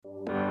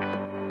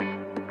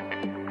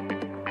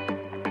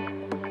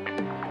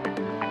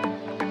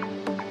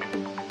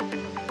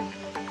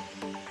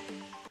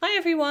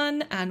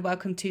everyone, and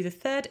welcome to the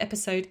third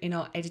episode in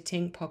our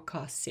editing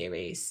podcast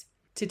series.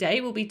 Today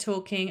we'll be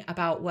talking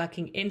about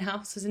working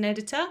in-house as an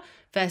editor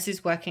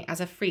versus working as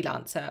a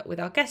freelancer with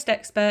our guest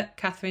expert,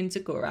 Catherine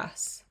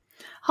Zagouras.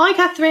 Hi,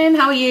 Catherine.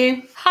 How are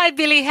you? Hi,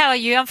 Billy. How are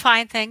you? I'm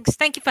fine, thanks.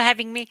 Thank you for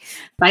having me.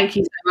 Thank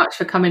you so much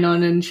for coming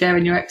on and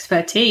sharing your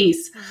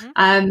expertise.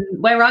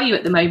 Where are you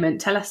at the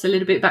moment? Tell us a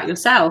little bit about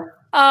yourself.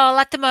 Oh,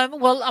 at the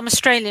moment, well, I'm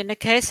Australian,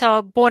 okay? So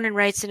I'm born and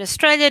raised in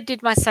Australia,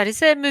 did my studies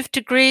there, moved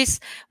to Greece,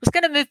 was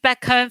going to move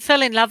back home,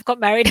 fell in love, got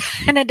married,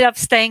 and ended up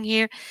staying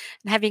here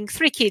and having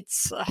 3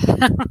 kids.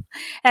 And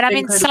I'm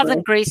in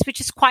southern Greece, which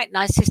is quite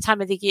nice this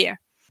time of the year.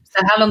 So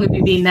how long have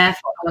you been there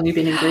for? How long have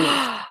you been in Greece?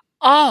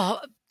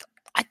 Oh,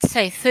 I'd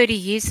say 30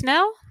 years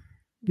now.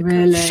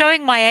 Really?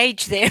 Showing my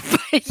age there,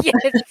 but yeah,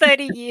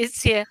 30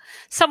 years here.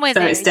 Somewhere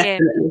so there, it's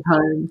definitely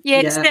home.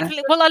 Yeah, it's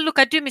definitely. Well,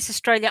 I do miss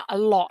Australia a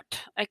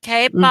lot,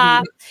 okay?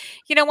 But,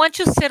 once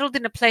you're settled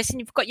in a place and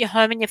you've got your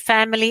home and your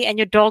family and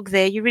your dog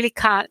there, you really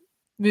can't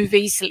move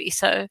easily,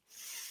 so.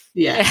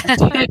 Yeah.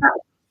 Do you go back to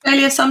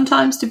Australia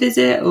sometimes to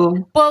visit?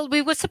 Or? Well,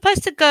 we were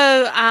supposed to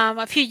go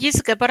a few years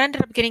ago, but I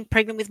ended up getting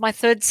pregnant with my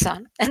third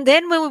son. And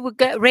then when we were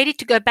ready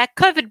to go back,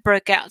 COVID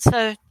broke out,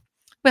 so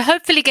we're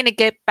hopefully going to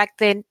get back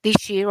then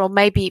this year or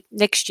maybe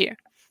next year.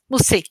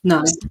 We'll see.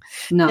 No.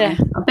 Yeah.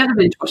 I've never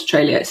been to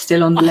Australia. It's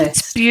still on the list.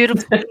 It's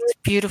beautiful. It's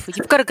beautiful.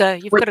 You've got to go.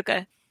 Got to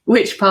go.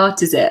 Which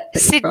part is it?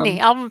 Sydney.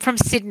 I'm from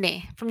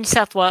Sydney, from New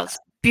South Wales.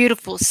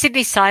 Beautiful.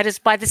 Sydney side is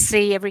by the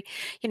sea.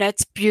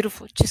 It's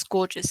beautiful. Just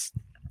gorgeous.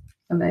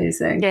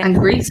 Amazing. Yeah. And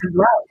Greece as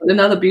well.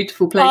 Another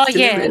beautiful place to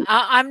live in.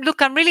 I'm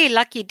really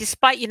lucky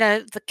despite,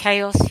 the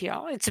chaos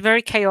here. It's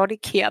very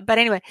chaotic here. But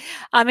anyway,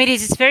 it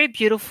is. It's very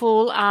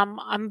beautiful.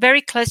 I'm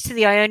very close to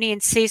the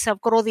Ionian Sea, so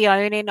I've got all the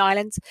Ionian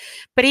Islands.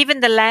 But even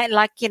the land,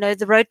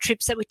 the road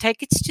trips that we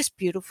take, it's just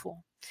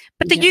beautiful.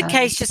 But the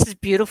UK is just as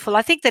beautiful.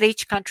 I think that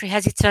each country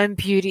has its own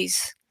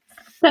beauties.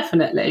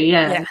 Definitely,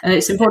 yeah. And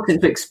it's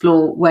important to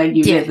explore where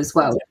you live as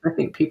well. I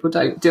think people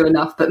don't do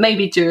enough, but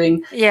maybe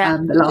during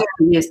the last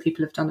few years,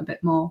 people have done a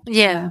bit more.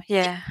 Yeah.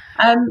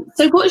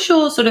 So what's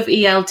your sort of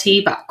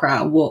ELT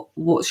background?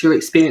 What's your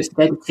experience with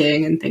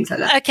editing and things like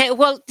that? Okay,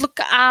 well, look,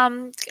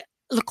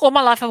 all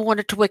my life I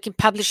wanted to work in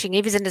publishing,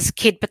 even as a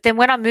kid. But then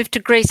when I moved to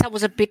Greece, that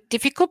was a bit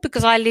difficult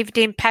because I lived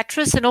in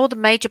Patras and all the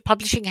major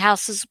publishing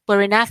houses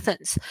were in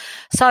Athens.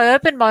 So I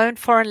opened my own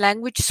foreign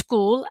language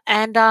school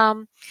and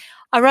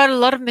I wrote a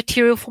lot of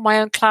material for my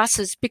own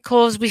classes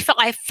because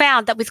I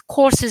found that with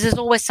courses, there's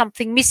always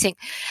something missing.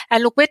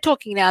 And look, we're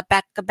talking now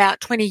back about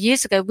 20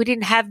 years ago. We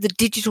didn't have the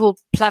digital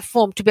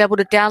platform to be able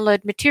to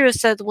download material.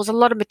 So there was a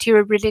lot of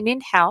material written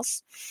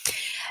in-house.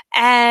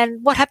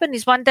 And what happened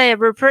is one day a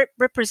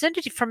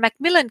representative from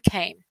Macmillan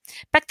came.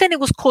 Back then it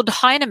was called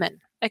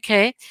Heinemann.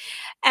 Okay.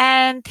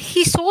 And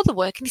he saw the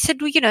work and he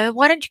said, well,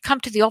 why don't you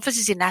come to the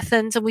offices in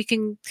Athens and we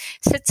can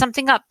set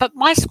something up? But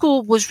my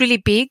school was really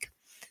big.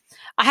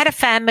 I had a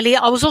family.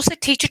 I was also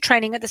teacher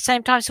training at the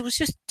same time. So it was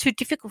just too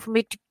difficult for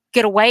me to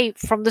get away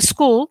from the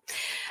school.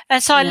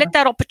 And so I let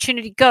that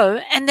opportunity go.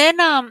 And then,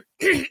 a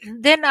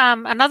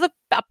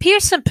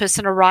Pearson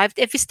person arrived,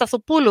 Effi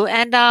Stathopoulou,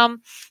 and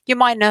you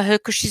might know her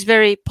because she's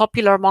very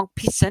popular among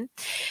Pearson.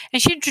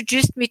 And she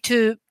introduced me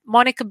to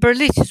Monica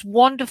Berlis, who's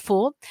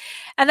wonderful.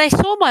 And they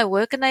saw my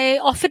work and they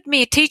offered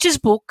me a teacher's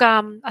book.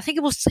 I think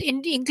it was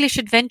in English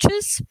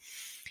Adventures.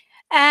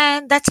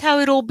 And that's how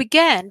it all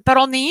began. But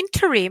on the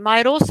interim, I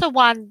had also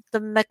won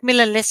the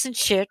Macmillan Lesson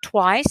Share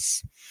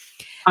twice.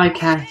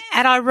 Okay.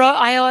 And I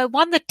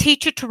won the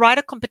Teacher to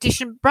Writer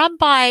competition run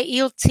by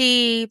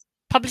ELT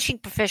publishing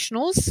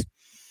professionals.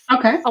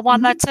 Okay. I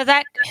won that. So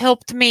that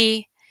helped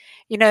me,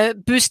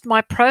 boost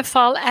my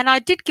profile. And I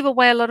did give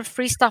away a lot of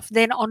free stuff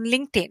then on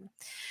LinkedIn.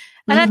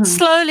 And then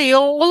slowly,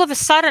 all of a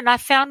sudden, I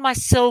found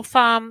myself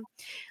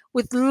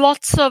with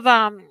lots of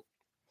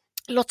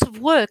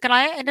work, and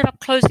I ended up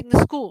closing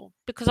the school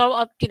because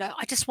I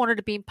just wanted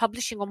to be in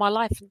publishing all my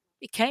life, and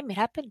it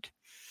happened.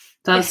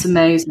 That's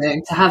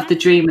amazing to have the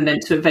dream and then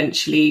to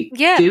eventually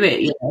do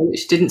it,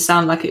 which didn't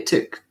sound like it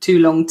took too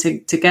long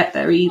to get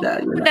there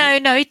either.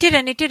 No, it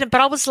didn't. But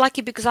I was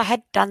lucky because I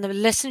had done the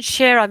lesson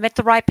share. I met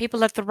the right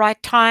people at the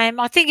right time.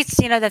 I think it's,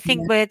 the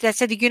thing where they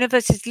say the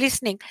universe is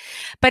listening,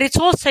 but it's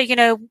also,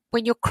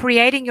 when you're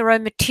creating your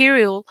own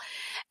material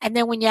and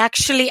then when you're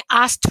actually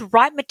asked to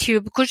write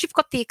material because you've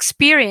got the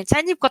experience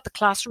and you've got the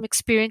classroom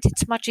experience,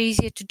 it's much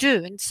easier to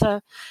do. And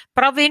so,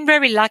 but I've been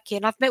very lucky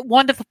and I've met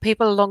wonderful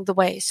people along the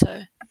way.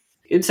 So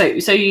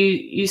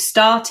you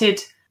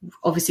started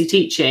obviously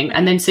teaching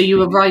and then so you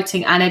were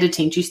writing and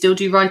editing. Do you still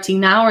do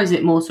writing now or is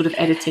it more sort of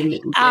editing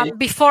that you do?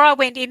 Before I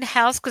went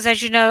in-house, because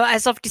as you know,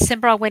 as of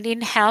December, I went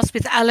in-house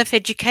with Aleph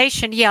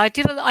Education. Yeah, I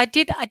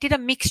did a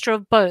mixture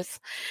of both.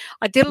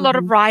 I did a lot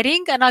of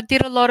writing and I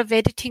did a lot of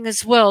editing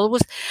as well.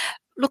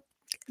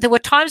 there were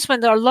times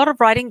when there are a lot of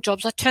writing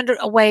jobs. I turned it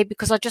away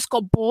because I just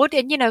got bored.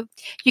 And,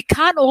 you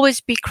can't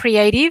always be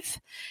creative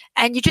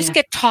and you just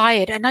get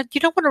tired. And you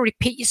don't want to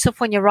repeat yourself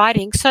when you're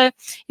writing. So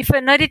if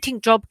an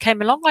editing job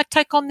came along, I'd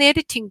take on the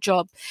editing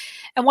job.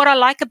 And what I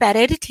like about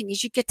editing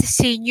is you get to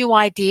see new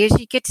ideas.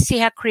 You get to see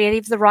how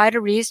creative the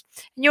writer is.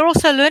 And you're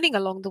also learning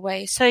along the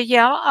way. So,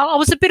 I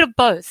was a bit of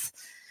both.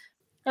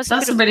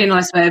 That's a really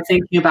nice way of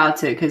thinking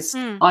about it, because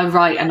I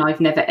write and I've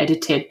never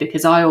edited,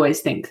 because I always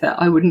think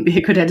that I wouldn't be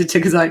a good editor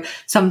because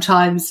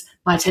sometimes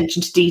my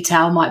attention to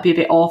detail might be a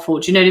bit awful.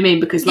 Do you know what I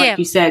mean? Because like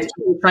you said,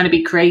 you're trying to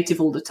be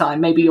creative all the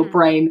time. Maybe your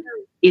brain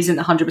isn't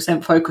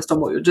 100% focused on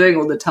what you're doing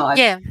all the time.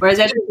 Yeah. Whereas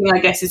editing, I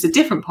guess, is a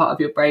different part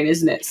of your brain,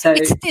 isn't it? So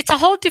it's a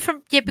whole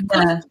different,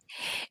 because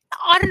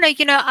I don't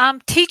know,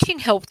 teaching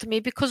helped me,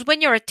 because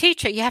when you're a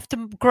teacher, you have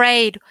to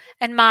grade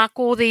and mark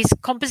all these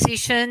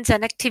compositions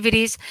and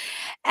activities.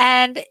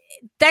 And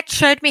that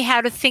showed me how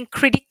to think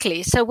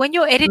critically. So when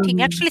you're editing,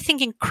 you're actually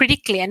thinking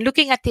critically and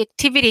looking at the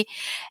activity.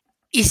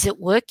 Is it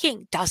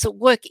working? Does it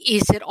work?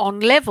 Is it on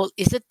level?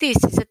 Is it this?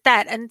 Is it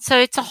that? And so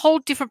it's a whole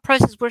different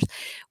process. Whereas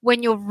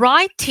when you're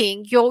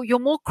writing, you're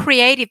more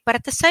creative. But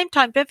at the same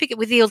time, don't forget,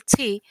 with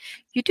ELT,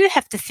 you do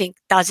have to think,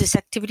 does this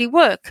activity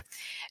work?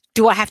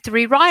 Do I have to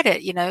rewrite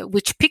it?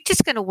 Which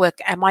picture's going to work?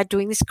 Am I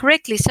doing this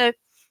correctly? So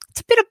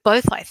it's a bit of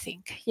both, I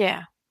think.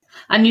 Yeah.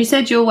 And you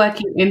said you're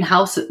working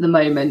in-house at the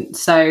moment.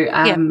 So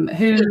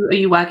who are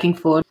you working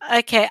for?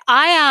 Okay.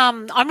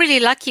 I'm really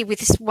lucky with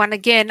this one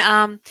again.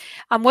 I'm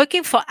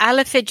working for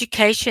Aleph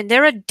Education.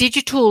 They're a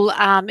digital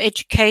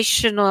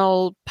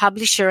educational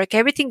publisher. Okay.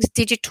 Everything's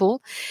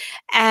digital.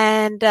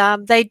 And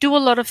they do a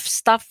lot of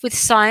stuff with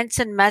science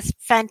and math.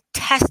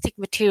 Fantastic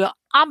material.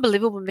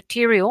 Unbelievable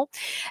material.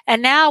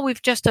 And now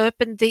we've just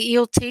opened the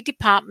ELT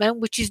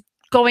department, which is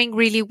going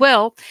really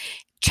well.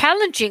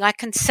 Challenging, I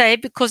can say,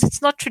 because it's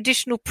not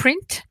traditional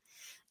print.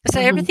 So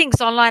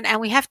everything's online,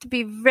 and we have to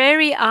be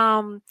very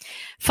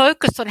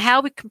focused on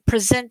how we can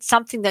present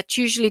something that's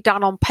usually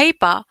done on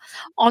paper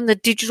on the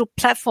digital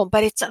platform.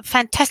 But it's a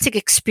fantastic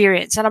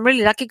experience, and I'm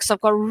really lucky because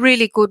I've got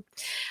really good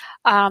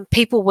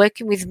people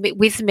working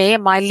with me,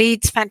 and my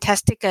lead's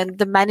fantastic, and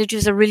the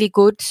managers are really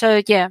good.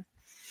 So, yeah.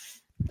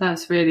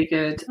 That's really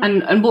good.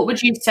 And what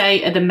would you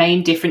say are the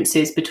main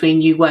differences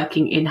between you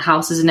working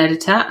in-house as an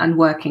editor and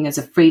working as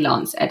a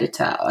freelance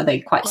editor? Are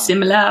they quite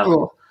similar,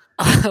 or?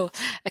 Oh,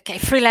 okay.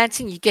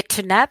 Freelancing, you get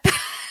to nap.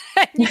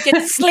 You get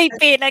to sleep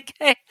in,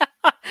 okay?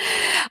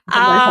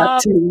 I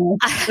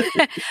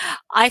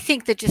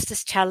think they're just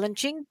as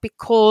challenging,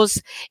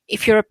 because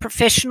if you're a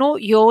professional,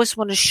 you always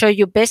want to show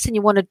your best and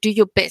you want to do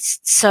your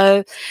best.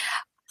 So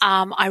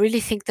I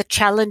really think the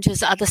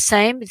challenges are the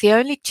same. The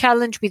only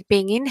challenge with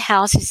being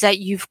in-house is that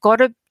you've got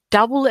to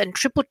double and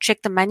triple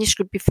check the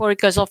manuscript before it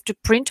goes off to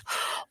print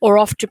or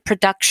off to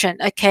production.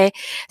 Okay.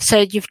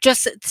 So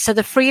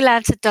the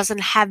freelancer doesn't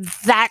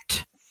have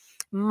that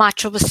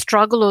much of a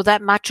struggle or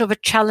that much of a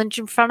challenge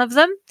in front of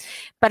them.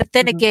 But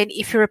then again,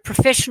 if you're a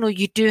professional,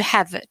 you do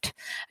have it.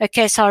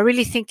 Okay. So I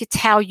really think it's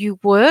how you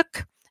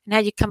work and how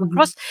you come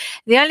across.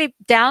 The only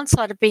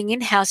downside of being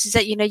in-house is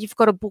that, you've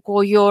got to book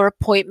all your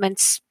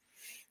appointments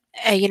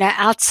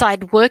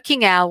outside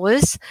working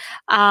hours,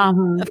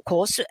 of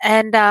course.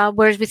 And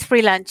whereas with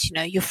freelance,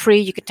 you're free.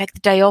 You can take the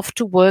day off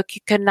to work.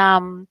 You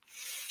can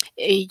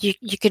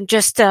you can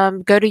just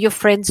go to your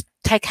friends,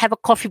 have a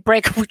coffee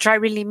break, which I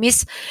really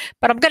miss.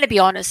 But I'm going to be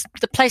honest,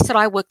 the place that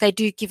I work, they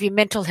do give you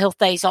mental health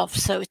days off.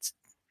 So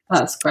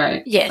that's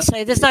great. Yeah,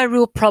 so there's no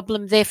real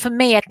problem there for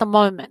me at the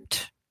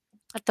moment.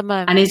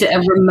 And is it a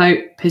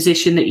remote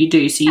position that you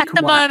do? So you at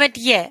the moment,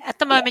 yeah.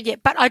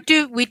 But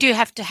we do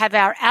have to have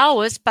our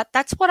hours. But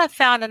that's what I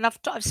found. And I've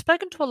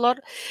spoken to a lot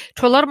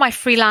of my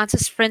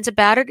freelancers friends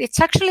about it. It's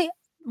actually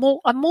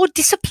I'm more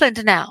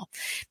disciplined now,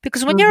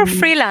 because when you're a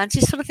freelance,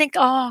 you sort of think,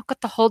 oh, I've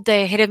got the whole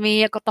day ahead of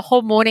me. I've got the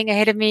whole morning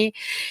ahead of me,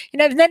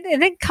 and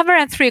then come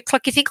around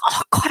 3:00, you think,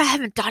 oh God, I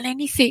haven't done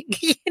anything,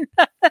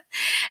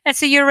 and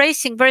so you're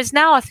racing. Whereas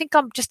now I think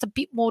I'm just a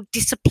bit more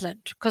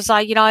disciplined, because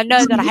I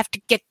know that I have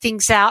to get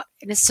things out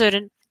in a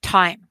certain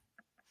time.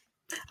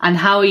 And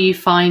how are you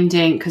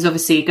finding, because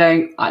obviously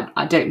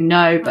I don't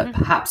know, but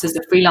perhaps as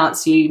a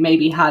freelancer, you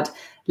maybe had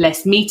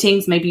less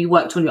meetings, maybe you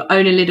worked on your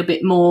own a little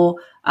bit more.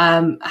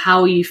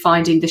 How are you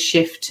finding the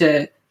shift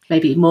to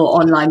maybe more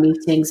online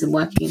meetings and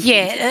working?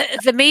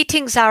 The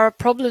meetings are a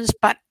problem,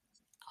 but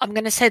I'm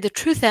going to say the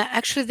truth now.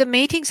 Actually, the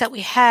meetings that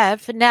we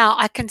have now,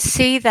 I can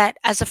see that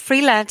as a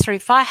freelancer,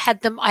 if I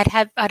had them,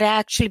 I'd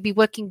actually be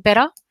working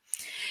better.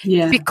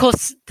 Yeah.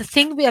 Because the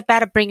thing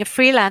about being a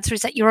freelancer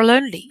is that you're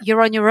lonely.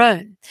 You're on your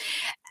own.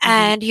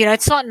 And,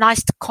 it's not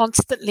nice to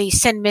constantly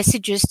send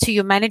messages to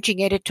your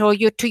managing editor or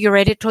to your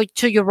editor,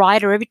 to your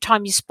writer every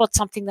time you spot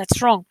something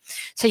that's wrong.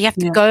 So you have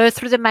to go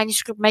through the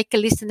manuscript, make a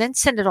list, and then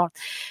send it on.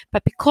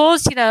 But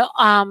because,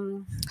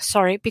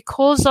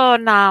 because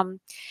on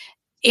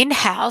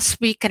in-house,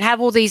 we can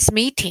have all these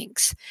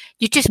meetings,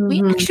 we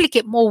actually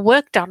get more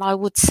work done, I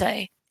would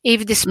say,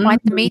 even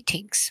despite the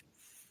meetings.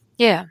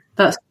 Yeah.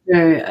 That's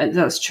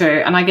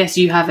true. And I guess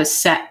you have a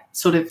set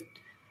sort of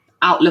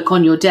outlook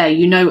on your day.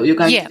 You know what you're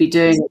going to be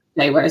doing every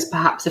day, whereas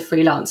perhaps a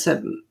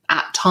freelancer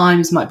at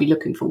times might be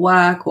looking for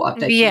work or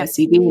updating their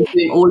CV or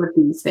doing all of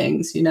these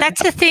things, you know.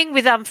 That's the thing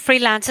with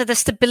freelancer, the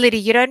stability.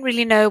 You don't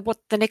really know what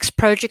the next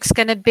project's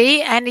going to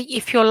be. And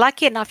if you're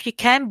lucky enough, you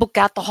can book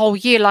out the whole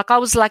year. Like I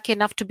was lucky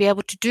enough to be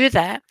able to do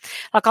that.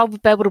 Like I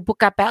would be able to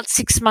book about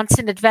 6 months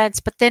in advance.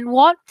 But then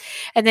what?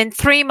 And then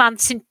 3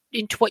 months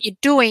into what you're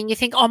doing, you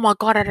think, oh my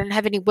God, I don't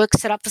have any work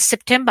set up for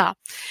September.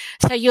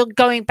 So you're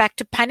going back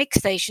to panic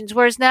stations.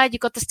 Whereas now you've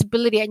got the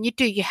stability and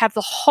you have the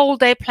whole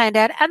day planned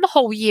out and the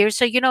whole year.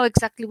 So you know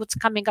exactly what's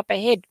coming up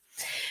ahead.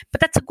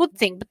 But that's a good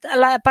thing.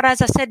 But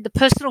as I said, the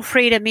personal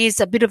freedom is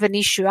a bit of an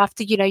issue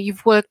after,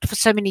 you've worked for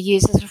so many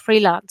years as a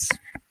freelance.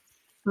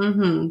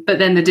 Mm-hmm. But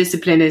then the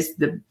discipline is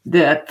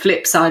the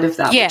flip side of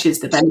that, which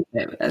is the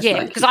benefit.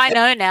 Because I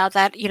know now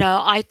that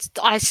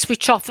I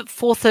switch off at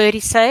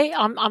 4:30. Say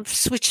I'm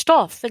switched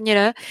off, and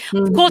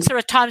of course there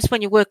are times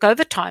when you work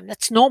overtime.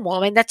 That's normal. I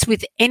mean that's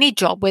with any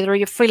job, whether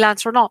you're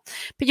freelance or not.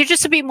 But you're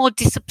just a bit more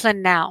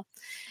disciplined now.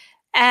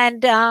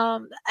 And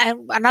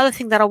another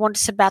thing that I want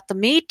to say about the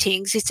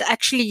meetings is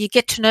actually you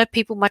get to know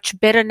people much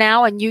better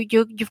now, and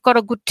you've got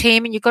a good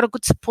team and you've got a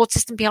good support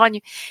system behind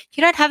you.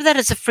 You don't have that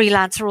as a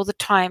freelancer all the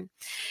time.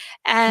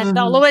 And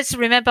I'll always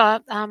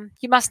remember,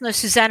 you must know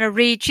Susanna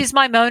Reid. She's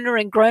my moaner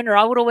and groaner.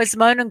 I would always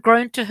moan and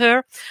groan to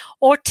her,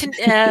 or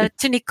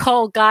to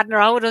Nicole Gardner.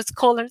 I would always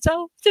call her and say,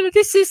 "Oh,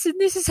 this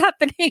is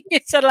happening."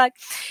 So like,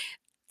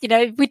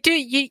 we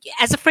do.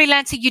 As a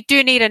freelancer, you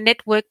do need a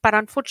network, but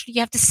unfortunately,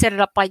 you have to set it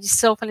up by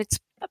yourself, and it's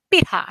a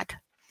bit hard.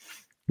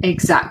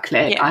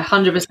 Exactly. I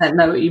 100%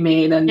 know what you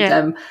mean.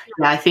 And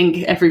I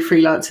think every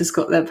freelancer's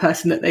got their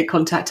person that they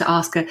contact to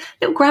ask a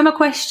little grammar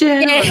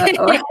question or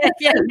a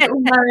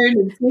little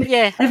moan.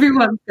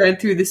 Everyone's going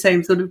through the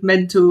same sort of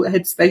mental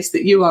headspace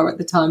that you are at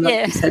the time,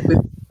 like you said, with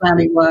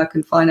planning work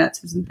and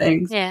finances and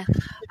things. Yeah.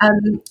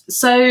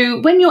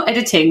 So when you're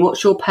editing,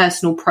 what's your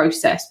personal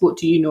process? What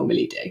do you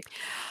normally do?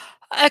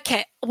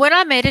 Okay. When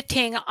I'm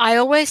editing, I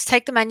always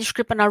take the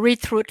manuscript and I read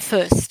through it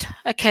first.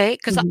 Okay.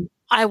 Because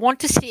I want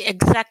to see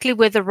exactly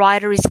where the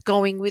writer is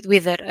going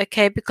with it,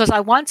 okay? Because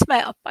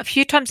a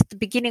few times at the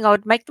beginning, I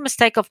would make the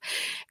mistake of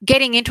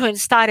getting into it and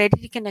start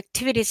editing an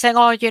activity, saying,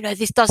 oh,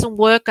 this doesn't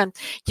work and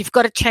you've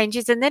got to change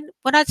it. And then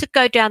when I just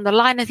go down the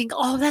line, I think,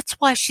 oh, that's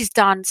why she's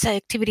done, say,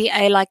 activity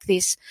A like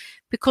this,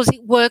 because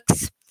it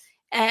works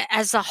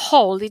as a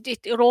whole.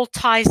 It all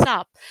ties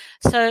up.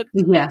 So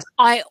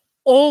I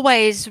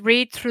always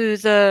read through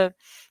the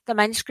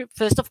manuscript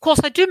first. Of course,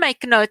 I do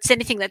make notes,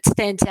 anything that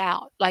stands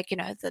out, like,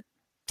 the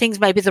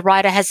things maybe the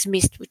writer has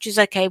missed, which is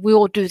okay. We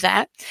all do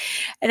that.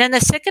 And then the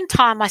second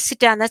time I sit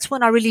down, that's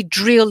when I really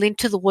drill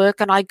into the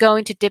work and I go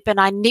into depth and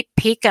I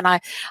nitpick and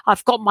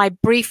I've got my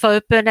brief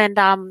open and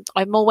I'm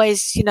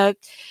always,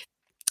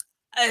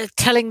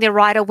 telling the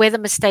writer where the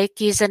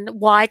mistake is and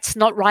why it's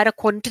not right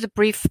according to the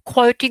brief,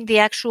 quoting the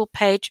actual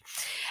page.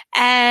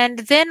 And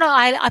then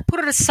I put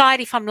it aside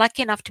if I'm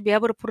lucky enough to be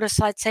able to put it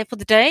aside, say, for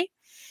the day,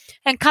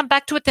 and come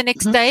back to it the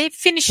next day,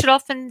 finish it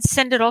off and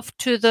send it off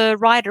to the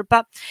writer.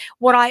 But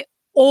what I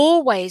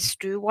always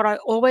do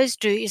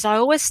is I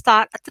always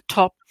start at the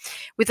top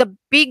with a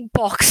big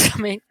box. I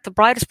mean, the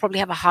writers probably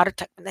have a heart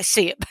attack when they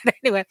see it, but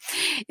anyway,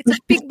 it's a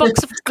big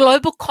box of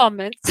global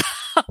comments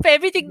of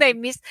everything they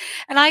missed.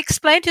 And I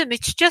explain to them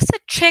it's just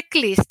a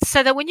checklist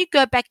so that when you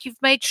go back,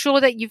 you've made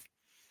sure that you've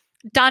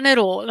done it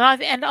all.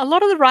 And a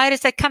lot of the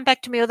writers, they come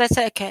back to me or they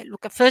say, okay,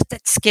 look, at first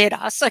that scared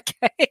us.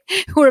 Okay,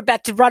 we're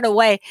about to run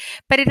away.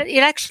 But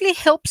it actually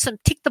helps them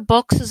tick the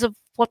boxes of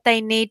what they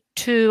need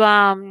to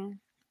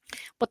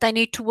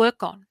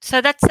work on.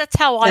 So that's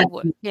how I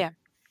work.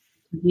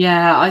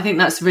 Yeah, I think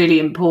that's really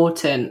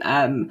important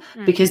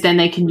because then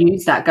they can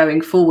use that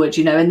going forward,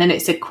 and then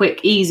it's a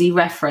quick, easy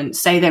reference.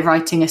 Say they're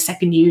writing a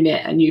second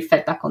unit and you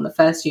fed back on the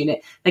first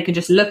unit. They can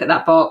just look at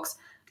that box,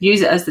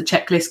 use it as the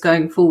checklist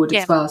going forward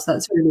as well. So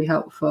that's really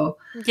helpful.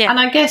 Yeah. And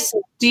I guess,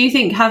 do you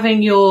think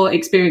having your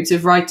experience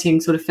of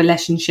writing sort of for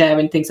Lesh and Share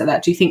and things like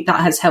that, do you think that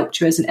has helped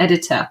you as an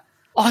editor?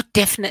 Oh,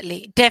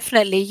 definitely.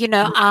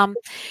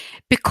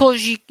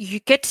 Because you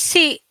get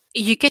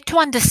to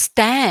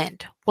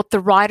understand what the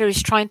writer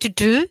is trying to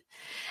do,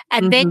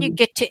 and then you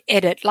get to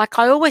edit. Like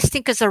I always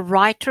think as a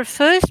writer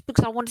first,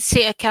 because I want to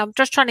see, okay, I'm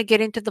just trying to get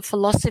into the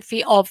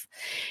philosophy of,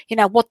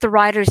 what the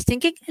writer is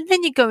thinking, and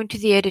then you go into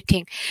the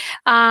editing.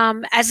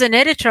 As an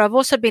editor, I've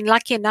also been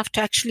lucky enough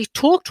to actually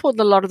talk to a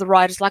lot of the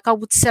writers. Like I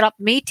would set up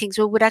meetings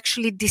where we would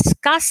actually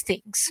discuss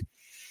things.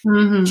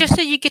 Just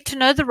so you get to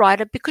know the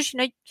writer, because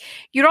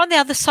you're on the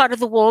other side of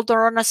the world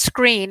or on a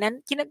screen,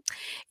 and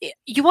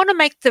you want to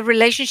make the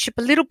relationship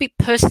a little bit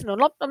personal.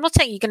 I'm not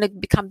saying you're going to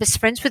become best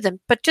friends with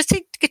them, but just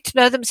to get to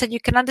know them so you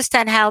can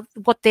understand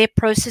what their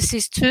process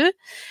is too,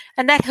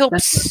 and that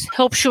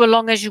helps you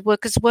along as you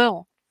work as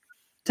well.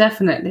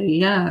 Definitely,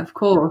 yeah, of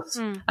course.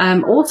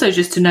 Also,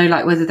 just to know,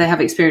 like, whether they have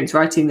experience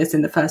writing this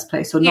in the first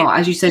place or not.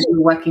 As you said,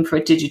 you're working for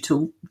a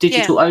digital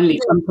only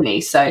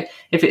company, so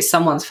if it's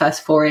someone's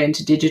first foray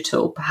into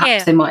digital,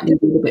 perhaps they might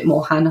need a little bit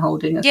more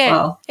hand-holding as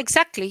well.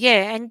 Exactly,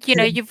 and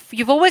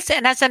you've always,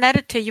 and as an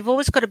editor, you've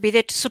always got to be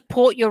there to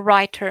support your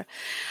writer.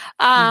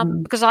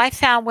 Because I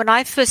found when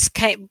I first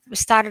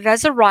started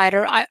as a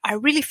writer, I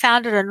really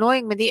found it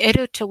annoying when the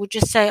editor would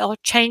just say, "Oh,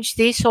 change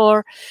this,"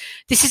 or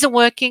 "This isn't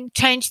working,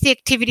 change the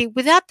activity,"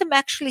 without them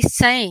actually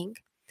saying,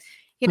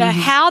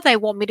 how they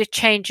want me to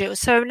change it.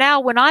 So now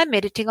when I'm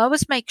editing, I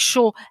always make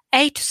sure,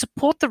 A, to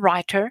support the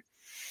writer,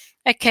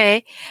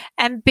 okay,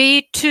 and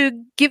B,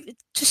 to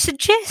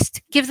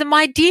suggest, give them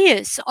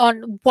ideas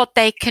on what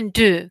they can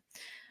do,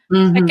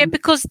 okay,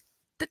 because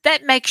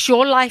that makes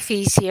your life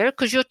easier,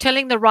 because you're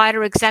telling the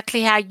writer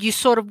exactly how you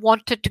sort of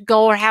want it to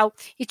go or how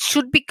it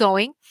should be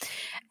going.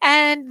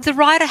 And the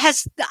writer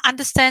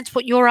understands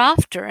what you're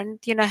after and,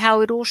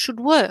 how it all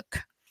should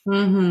work.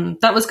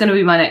 That was going to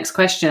be my next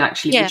question,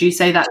 actually. Would you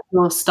say that's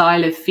your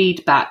style of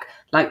feedback,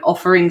 like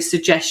offering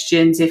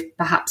suggestions if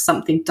perhaps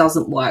something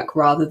doesn't work,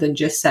 rather than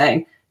just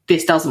saying,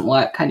 this doesn't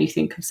work, can you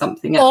think of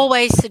something else?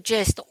 Always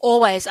suggest,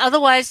 always.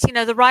 Otherwise,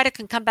 the writer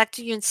can come back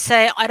to you and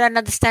say, I don't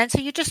understand. So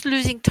you're just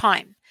losing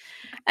time.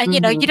 And,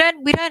 we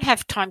don't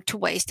have time to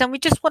waste, and we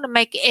just want to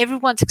make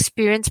everyone's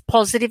experience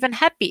positive and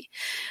happy.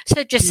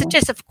 So just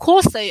suggest, of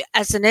course, though,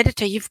 as an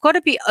editor, you've got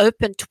to be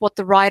open to what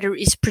the writer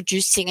is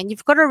producing, and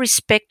you've got to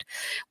respect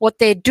what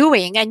they're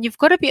doing, and you've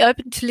got to be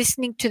open to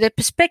listening to their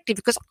perspective,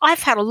 because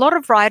I've had a lot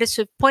of writers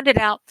who've pointed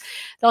out,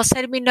 they'll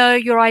say to me, no,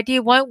 your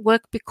idea won't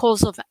work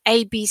because of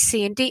A, B,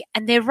 C, and D,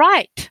 and they're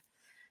right.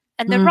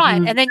 And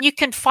then you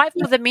can fight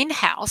for them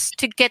in-house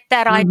to get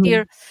that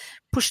idea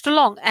pushed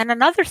along. And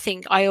another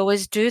thing I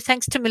always do,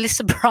 thanks to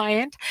Melissa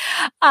Bryant,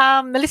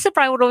 Melissa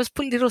Bryant would always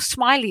put little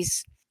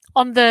smileys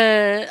in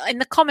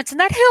the comments, and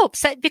that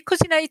helps. Because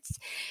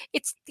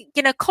it's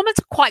comments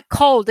are quite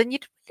cold, and you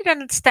really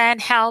don't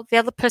understand how the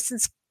other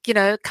person's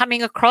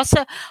coming across.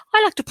 So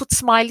I like to put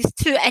smileys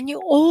too, and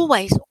you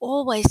always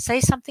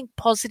say something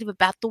positive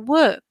about the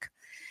work.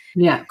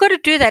 Yeah, you've got to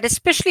do that,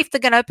 especially if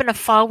they're going to open a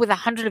file with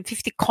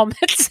 150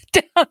 comments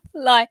down the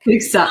line.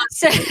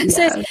 Exactly.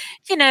 So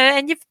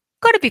and you've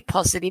got to be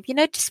positive,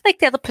 just make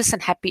the other person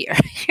happier,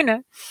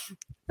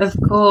 Of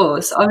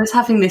course. I was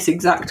having this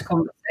exact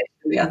conversation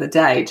the other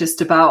day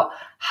just about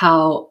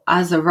how,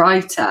 as a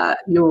writer,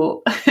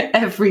 your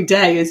every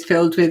day is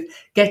filled with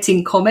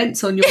getting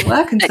comments on your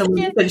work and someone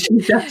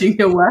essentially judging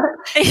your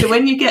work. So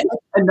when you get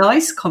a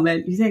nice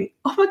comment, you think,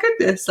 oh my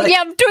goodness.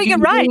 I'm doing it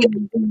right.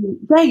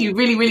 You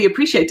really, really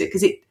appreciate it,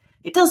 because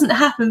it doesn't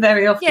happen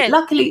very often. Yeah.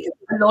 Luckily,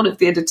 a lot of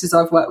the editors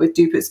I've worked with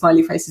do put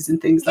smiley faces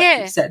and things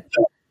like you said.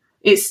 But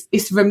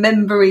it's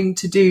remembering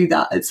to do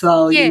that as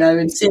well,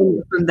 and seeing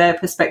it from their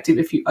perspective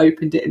if you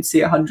opened it and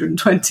see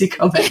 120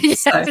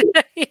 comments. So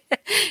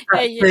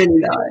really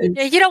nice.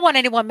 Yeah, you don't want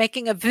anyone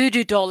making a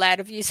voodoo doll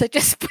out of you, so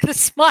just put a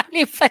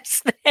smiley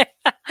face there.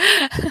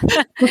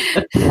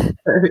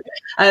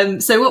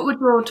 So what would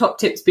your top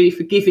tips be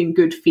for giving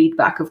good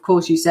feedback? Of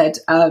course, you said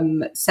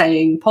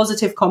saying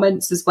positive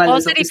comments as well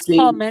as obviously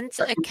comments.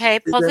 Okay,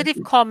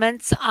 positive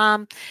comments.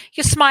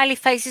 Your smiley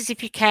faces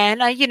if you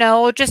can,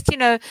 or just be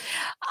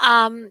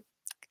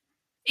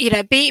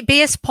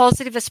as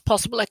positive as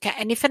possible. Okay,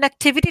 and if an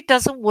activity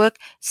doesn't work,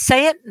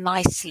 say it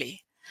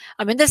nicely.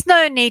 I mean, there's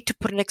no need to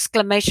put an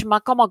exclamation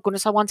mark. Oh my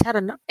goodness, I once had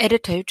an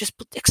editor who just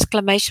put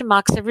exclamation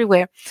marks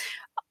everywhere.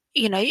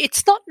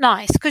 It's not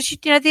nice, because you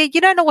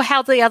don't know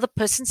how the other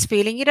person's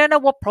feeling. You don't know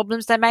what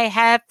problems they may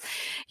have.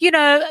 You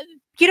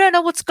don't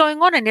know what's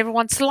going on in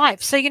everyone's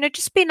life. So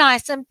just be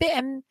nice and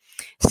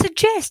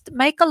suggest.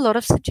 Make a lot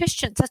of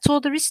suggestions. That's all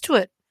there is to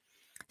it.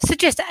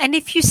 Suggest. And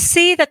if you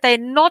see that they're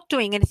not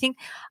doing anything,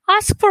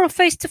 ask for a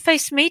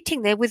face-to-face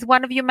meeting there with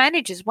one of your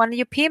managers, one of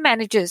your peer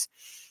managers,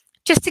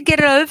 just to get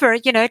it over.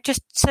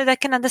 Just so they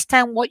can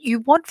understand what you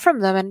want from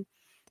them and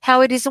how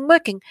it isn't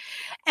working.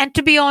 And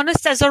to be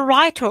honest, as a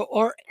writer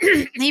or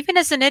even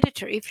as an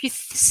editor, if you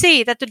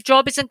see that the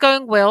job isn't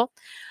going well,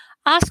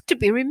 ask to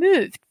be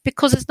removed,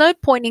 because there's no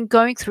point in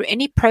going through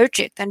any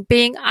project and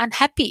being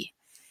unhappy.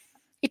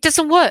 It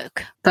doesn't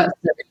work. That's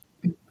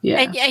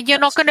and you're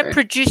not going to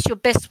produce your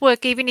best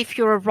work, even if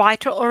you're a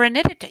writer or an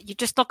editor. You're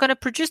just not going to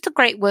produce the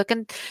great work,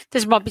 and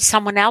there's might be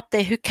someone out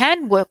there who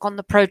can work on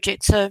the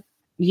project. So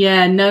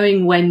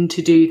knowing when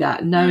to do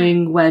that,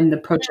 knowing when the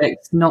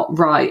project's not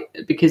right,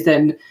 because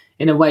then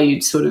in a way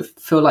you'd sort of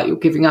feel like you're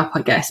giving up,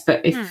 I guess.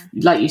 But if,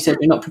 like you said,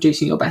 you're not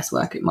producing your best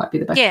work, it might be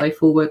the best way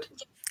forward.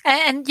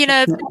 And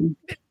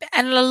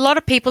and a lot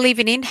of people,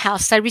 even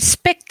in-house, they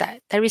respect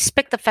that. They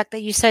respect the fact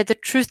that you say the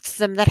truth to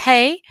them, that,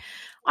 hey,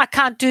 I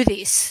can't do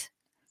this.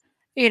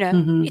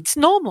 It's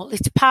normal.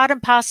 It's part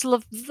and parcel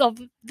of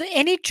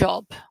any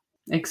job.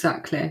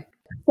 Exactly.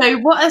 So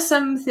what are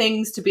some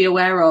things to be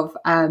aware of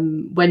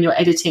when you're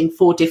editing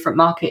for different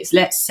markets?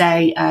 Let's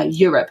say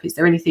Europe. Is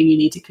there anything you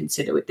need to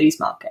consider with these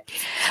markets?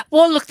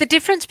 Well, look, the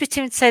difference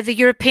between, say, the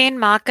European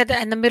market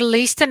and the Middle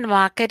Eastern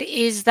market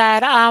is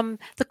that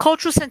the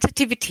cultural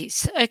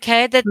sensitivities,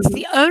 okay, that's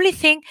the only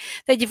thing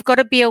that you've got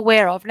to be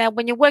aware of. Now,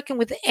 when you're working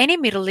with any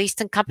Middle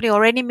Eastern company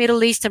or any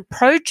Middle Eastern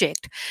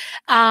project,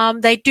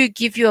 they do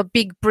give you a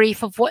big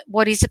brief of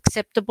what is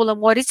acceptable and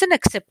what isn't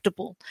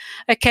acceptable.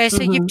 Okay,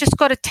 so you've just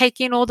got to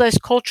take in all those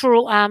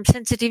cultural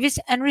sensitivities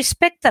and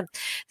respect them.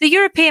 The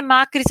European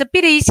market is a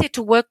bit easier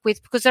to work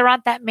with because there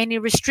aren't that many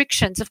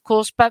restrictions, of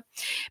course, but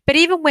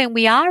even when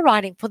we are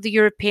writing for the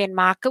European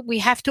market, we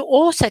have to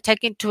also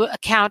take into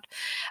account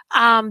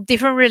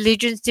different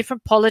religions,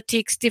 different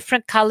politics,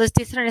 different colors,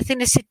 different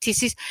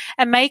ethnicities,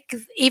 and make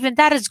even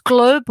that as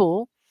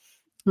global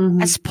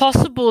as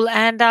possible.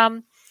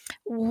 And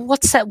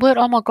what's that word?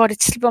 Oh my God,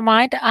 it slipped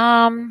my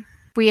mind.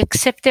 We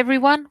accept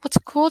everyone. What's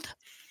it called?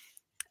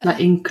 Like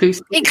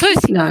inclusive.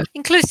 No.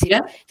 Inclusive.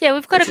 Yeah,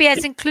 we've got to be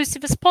as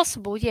inclusive as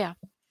possible. Yeah.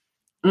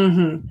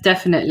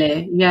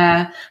 Definitely.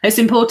 Yeah. It's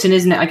important,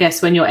 isn't it? I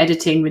guess when you're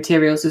editing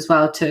materials as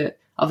well to,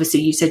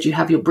 obviously you said you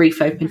have your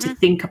brief open to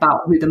think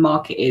about who the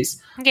market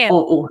is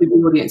or who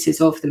the audience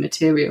is of the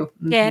material.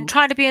 Yeah. And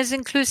try to be as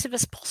inclusive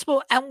as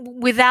possible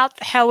and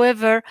without,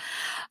 however,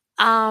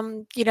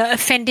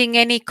 offending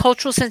any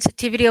cultural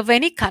sensitivity of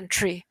any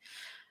country.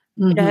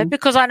 You know,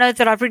 because I know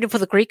that I've written for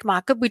the Greek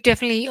market. We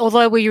definitely,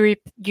 although we're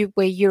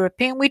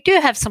European, we do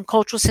have some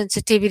cultural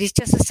sensitivities,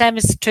 just the same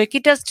as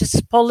Turkey does, just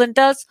as Poland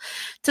does,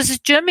 just as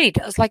Germany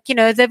does. Like,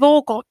 they've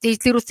all got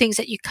these little things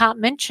that you can't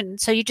mention.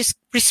 So you just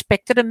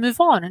respect it and move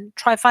on and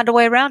try to find a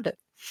way around it.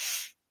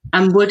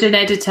 And would an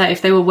editor,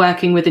 if they were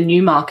working with a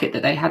new market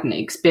that they hadn't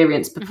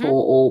experienced before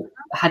or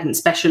hadn't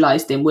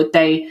specialised in, would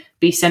they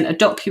be sent a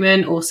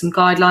document or some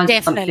guidelines?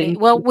 Definitely. Or something?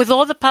 Well, with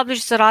all the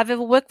publishers that I've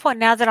ever worked for,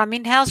 now that I'm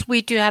in-house,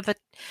 we do have a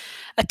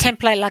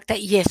template like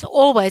that. Yes,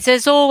 always.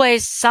 There's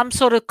always some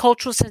sort of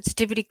cultural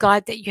sensitivity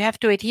guide that you have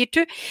to adhere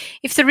to.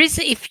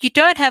 If you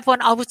don't have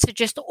one, I would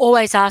suggest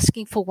always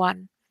asking for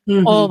one.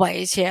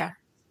 Always, yeah.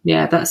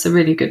 Yeah, that's a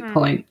really good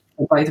point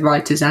for both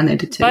writers and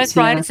editors. Both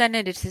writers and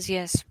editors,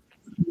 yes.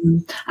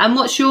 And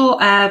what's your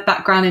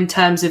background in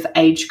terms of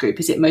age group?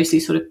 Is it mostly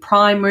sort of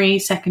primary,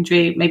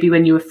 secondary, maybe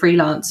when you were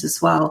freelance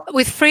as well?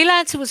 With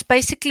freelance, it was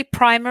basically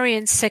primary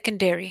and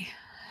secondary.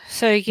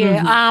 So,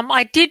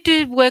 I did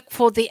do work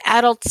for the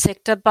adult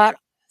sector, but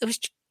it was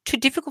too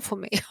difficult for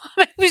me.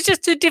 It was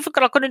just too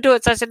difficult. I couldn't do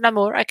it. So I said, no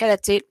more. Okay,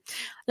 that's it.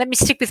 Let me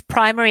stick with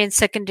primary and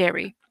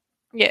secondary.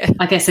 Yeah.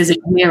 I guess there's a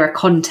clearer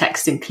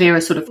context and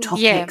clearer sort of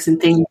topics and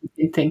things you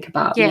can think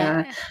about.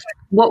 Yeah.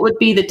 What would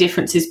be the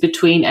differences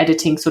between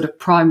editing sort of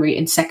primary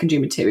and secondary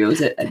materials?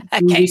 Do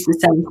you use the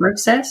same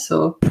process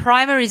or?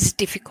 Primary is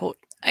difficult.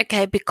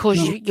 Okay,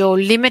 because you're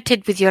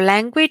limited with your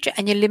language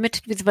and you're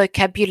limited with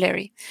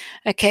vocabulary.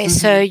 Okay,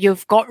 so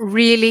you've got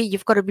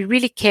to be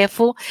really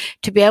careful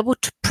to be able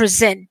to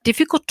present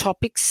difficult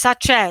topics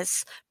such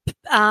as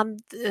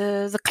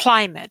the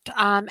climate,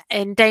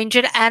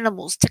 endangered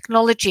animals,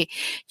 technology.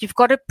 You've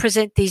got to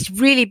present these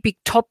really big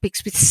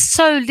topics with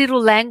so little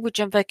language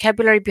and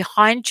vocabulary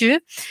behind you,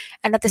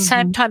 and at the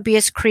same time be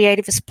as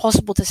creative as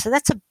possible. So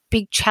that's a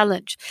big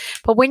challenge.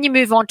 But when you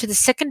move on to the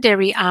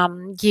secondary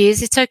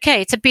years, it's okay.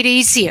 It's a bit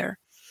easier.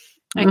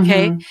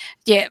 Okay.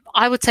 Yeah,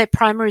 I would say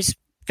primary is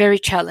very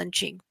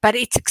challenging, but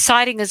it's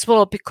exciting as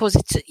well because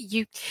it's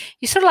you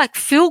sort of like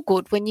feel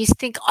good when you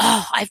think,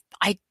 oh,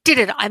 I did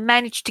it. I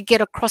managed to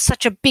get across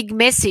such a big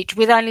message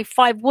with only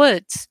 5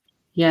 words.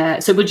 Yeah.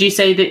 So would you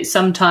say that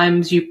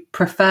sometimes you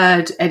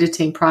preferred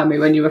editing primary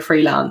when you were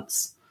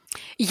freelance?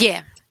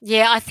 Yeah.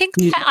 I think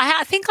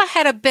I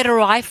had a better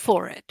eye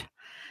for it.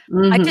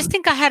 I just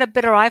think I had a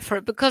better eye for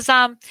it because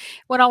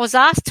when I was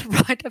asked to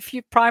write a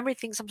few primary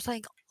things, I'm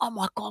saying, oh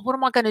my God, what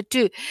am I going to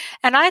do?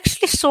 And I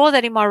actually saw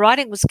that in my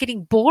writing was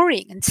getting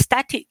boring and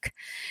static.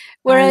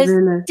 Whereas,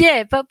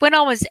 but when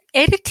I was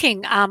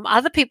editing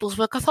other people's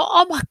work, I thought,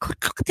 oh my God,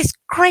 look at this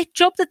great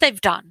job that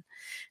they've done.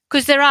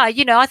 Because there are,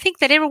 I think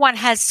that everyone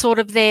has sort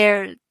of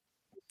their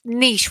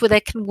niche where they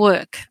can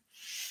work.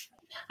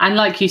 And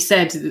like you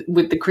said,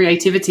 with the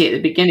creativity at the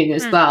beginning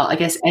as well, I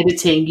guess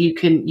editing, you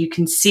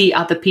can see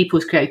other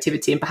people's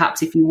creativity. And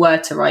perhaps if you were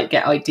to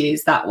get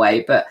ideas that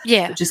way, but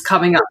just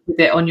coming up with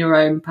it on your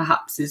own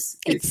perhaps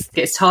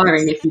gets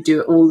tiring if you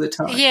do it all the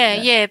time.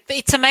 Yeah. But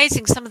it's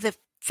amazing some of the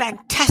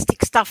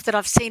fantastic stuff that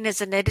I've seen as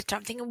an editor.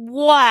 I'm thinking,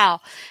 wow,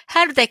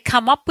 how did they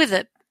come up with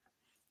it?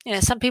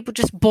 Some people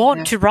just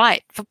born to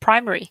write for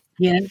primary.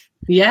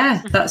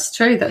 Yeah, that's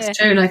true. That's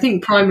true. And I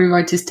think primary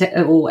writers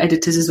or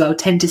editors as well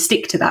tend to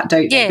stick to that,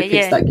 don't they?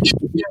 Because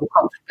you feel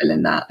comfortable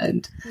in that.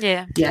 And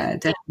yeah,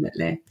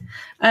 definitely.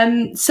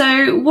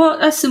 So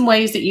what are some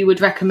ways that you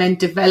would recommend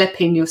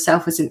developing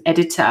yourself as an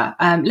editor?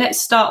 Let's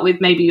start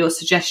with maybe your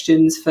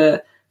suggestions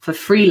for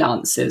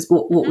freelancers.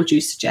 What would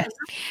you suggest?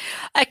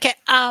 Okay.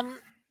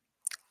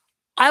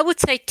 I would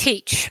say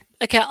teach.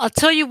 Okay, I'll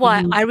tell you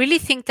why. I really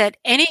think that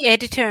any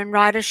editor and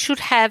writer should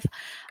have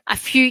a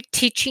few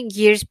teaching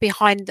years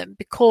behind them,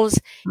 because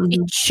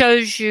it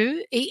shows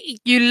you,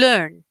 you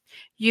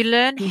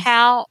learn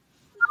how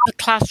the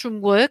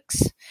classroom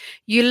works.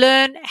 You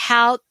learn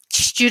how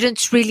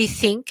students really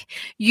think.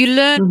 You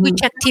learn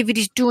which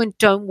activities do and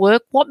don't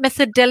work, what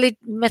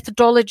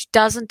methodology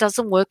does and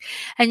doesn't work,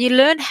 and you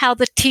learn how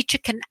the teacher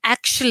can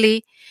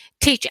actually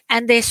teach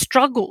and their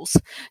struggles.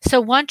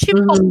 So once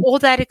you've got all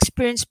that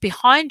experience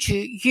behind you,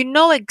 you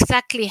know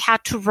exactly how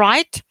to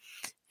write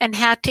and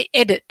how to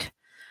edit.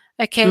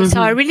 Okay,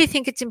 so I really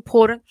think it's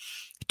important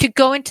to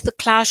go into the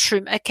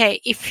classroom.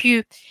 Okay, if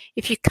you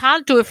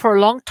can't do it for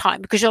a long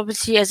time, because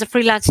obviously as a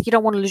freelancer you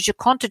don't want to lose your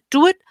content,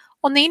 do it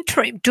on the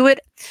interim, do it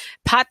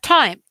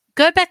part-time.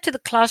 Go back to the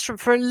classroom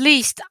for at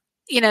least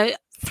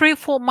 3 or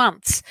 4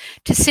 months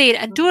to see it,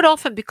 and do it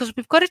often, because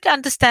we've got to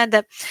understand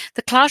that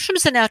the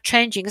classrooms are now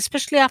changing,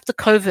 especially after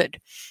COVID.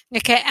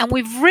 Okay, and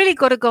we've really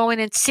got to go in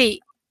and see,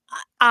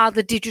 are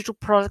the digital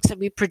products that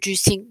we're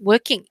producing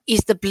working?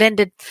 Is the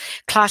blended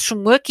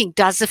classroom working?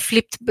 Does the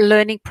flipped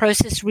learning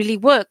process really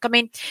work? I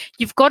mean,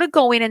 you've got to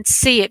go in and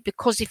see it,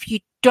 because if you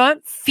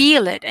don't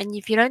feel it and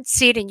if you don't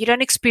see it and you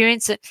don't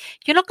experience it,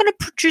 you're not going to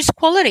produce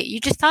quality. You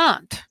just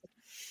aren't.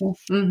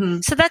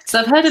 So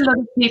I've heard a lot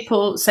of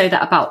people say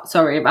that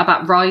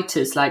about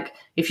writers. Like,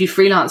 if you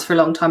freelance for a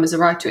long time as a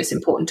writer, it's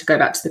important to go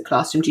back to the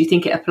classroom. Do you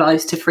think it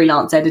applies to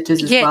freelance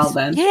editors as well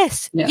then?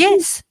 Yes,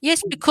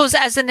 because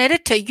as an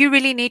editor, you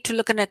really need to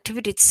look at an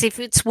activity to see if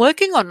it's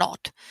working or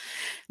not.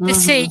 To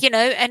see,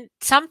 and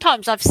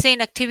sometimes I've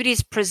seen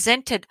activities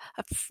presented,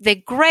 they're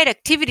great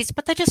activities,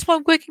 but they just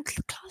won't work in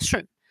the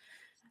classroom.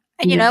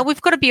 And,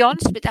 we've got to be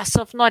honest with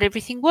ourselves, not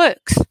everything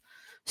works.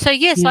 So,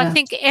 yes, I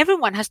think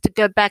everyone has to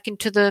go back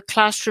into the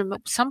classroom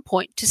at some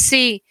point to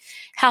see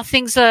how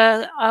things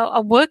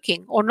are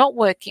working or not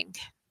working.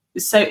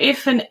 So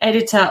if an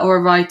editor or a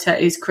writer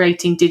is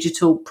creating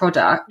digital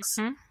products,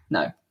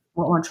 what am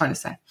I trying to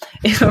say?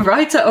 If a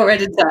writer or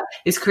editor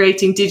is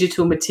creating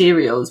digital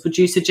materials, would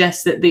you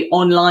suggest that the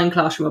online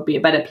classroom would be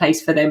a better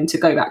place for them to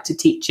go back to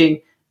teaching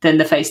than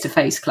the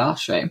face-to-face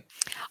classroom?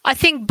 I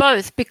think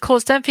both,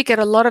 because don't forget,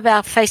 a lot of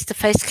our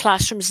face-to-face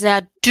classrooms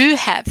now do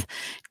have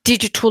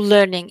digital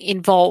learning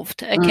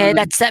involved. Okay,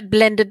 that's that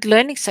blended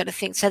learning sort of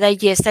thing. So they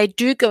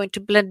do go into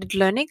blended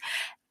learning,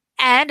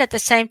 and at the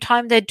same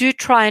time they do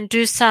try and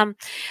do some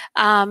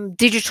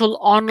digital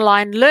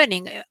online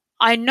learning.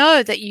 I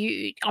know that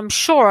I'm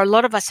sure a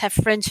lot of us have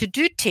friends who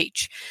do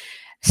teach.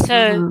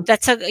 So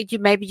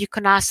maybe you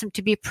can ask them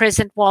to be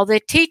present while they're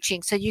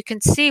teaching, so you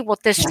can see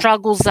what their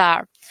struggles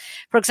are.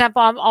 For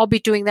example, I'll be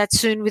doing that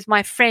soon with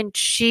my friend.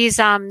 She's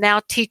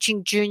now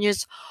teaching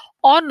juniors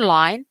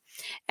online.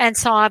 And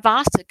so I've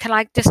asked her, can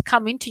I just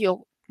come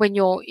into when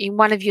you're in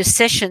one of your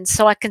sessions,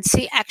 so I can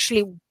see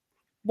actually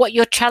what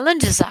your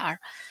challenges are,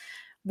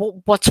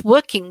 what's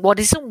working, what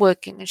isn't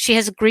working? And she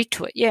has agreed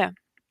to it. Yeah.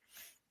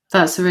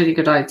 That's a really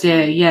good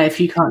idea. Yeah. If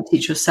you can't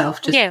teach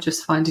yourself,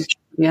 just find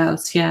somebody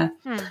else. Yeah.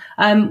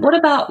 What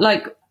about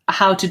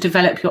how to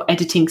develop your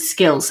editing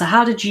skills? So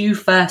how did you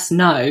first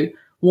know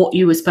what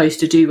you were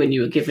supposed to do when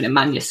you were given a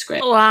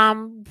manuscript?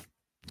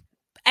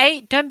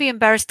 Don't be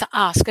embarrassed to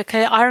ask.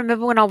 Okay, I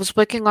remember when I was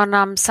working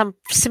on some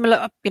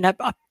similar,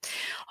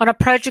 on a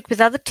project with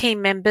other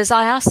team members,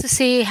 I asked to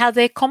see how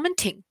they're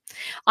commenting.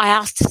 I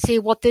asked to see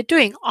what they're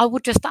doing. I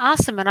would just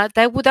ask them, and I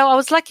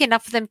was lucky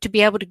enough for them to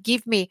be able to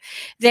give me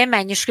their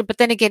manuscript. But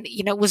then again,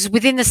 it was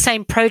within the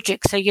same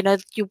project, so you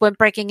weren't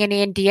breaking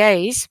any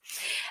NDAs.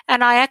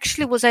 And I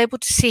actually was able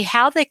to see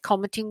how they're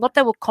commenting, what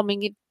they were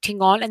commenting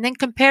on, and then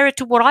compare it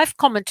to what I've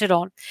commented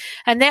on.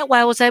 And that way,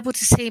 I was able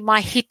to see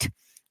my hit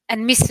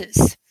and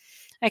misses.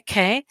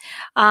 Okay.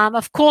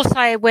 Of course,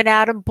 I went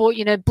out and bought,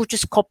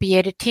 Butcher's Copy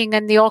Editing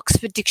and the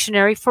Oxford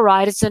Dictionary for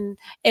writers and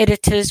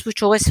editors,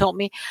 which always helped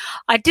me.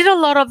 I did a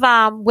lot of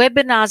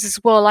webinars as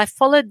well.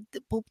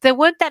 There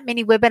weren't that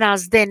many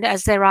webinars then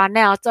as there are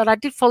now, but I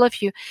did follow a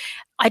few.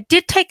 I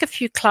did take a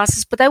few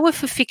classes, but they were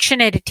for fiction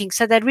editing,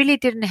 so they really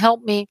didn't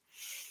help me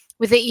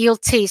with the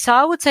ELT. So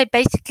I would say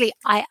basically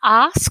I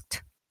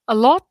asked a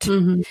lot,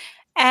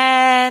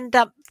 and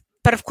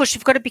but of course,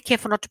 you've got to be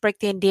careful not to break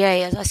the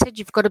NDA. As I said,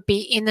 you've got to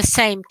be in the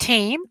same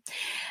team.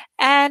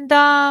 And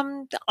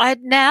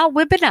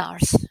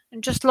webinars,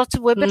 and just lots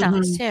of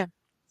webinars, yeah.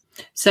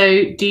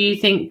 So do you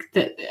think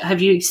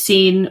have you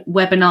seen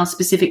webinars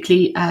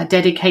specifically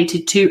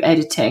dedicated to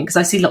editing? Because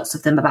I see lots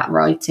of them about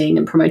writing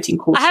and promoting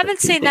courses. I haven't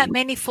seen that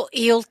many for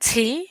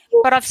ELT,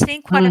 but I've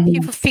seen quite a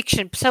few for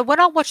fiction. So when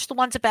I watch the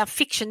ones about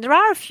fiction, there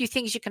are a few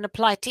things you can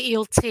apply to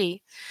ELT,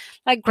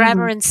 like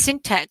grammar and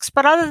syntax.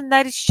 But other than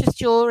that, it's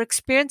just your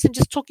experience and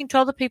just talking to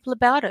other people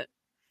about it.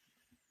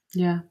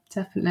 Yeah,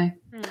 definitely.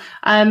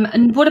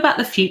 And what about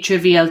the future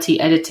of ELT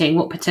editing?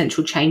 What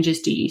potential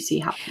changes do you see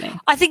happening?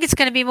 I think it's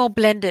going to be more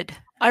blended.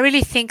 I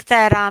really think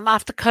that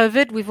after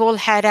COVID, we've all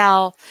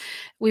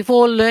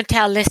learnt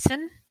our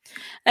lesson.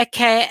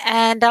 Okay,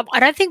 and I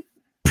don't think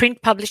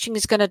print publishing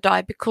is going to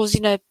die, because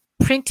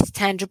print is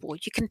tangible.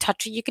 You can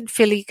touch it, you can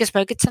feel it, you can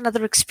smoke. It's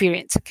another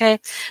experience, okay?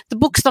 The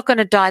book's not going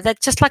to die.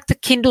 That's just like the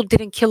Kindle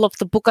didn't kill off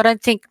the book. I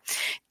don't think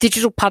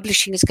digital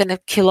publishing is going to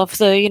kill off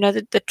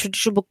the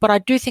traditional book, but I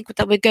do think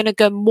that we're going to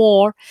go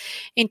more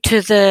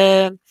into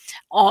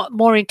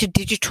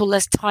digital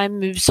as time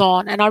moves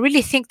on. And I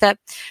really think that,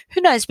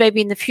 who knows,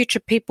 maybe in the future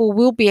people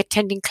will be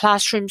attending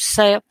classrooms.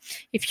 Say,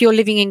 if you're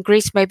living in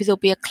Greece, maybe there'll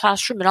be a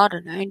classroom, and I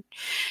don't know,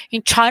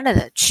 in China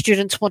that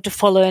students want to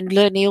follow and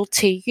learn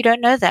ELT. You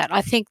don't know that.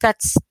 I think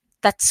that's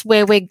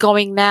where we're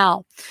going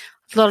now.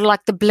 A lot of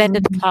like the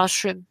blended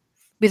classroom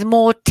with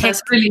more tech.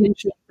 That's really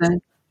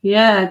interesting.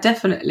 Yeah,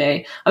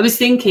 definitely. I was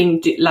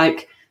thinking,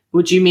 like,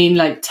 would you mean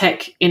like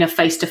tech in a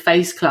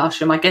face-to-face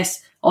classroom? I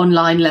guess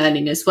online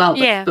learning as well.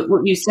 But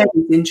what you said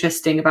is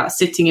interesting about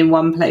sitting in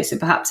one place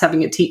and perhaps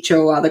having a teacher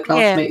or other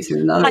classmates in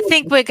another. I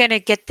think we're going to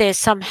get there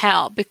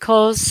somehow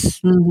because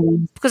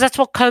that's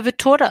what COVID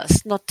taught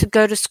us, not to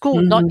go to school,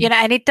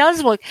 and it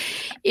does work.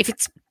 If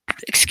it's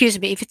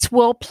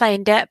well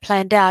planned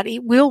out,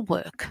 it will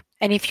work.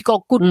 And if you've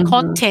got good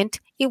content,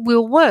 it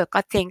will work,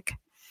 I think.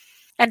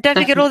 And don't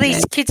forget all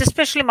these kids,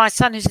 especially my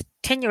son who's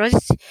 10-year-old,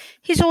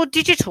 he's all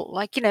digital.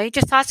 Like, you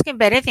just ask him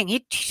about anything.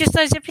 He just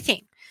knows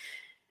everything.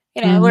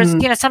 Whereas,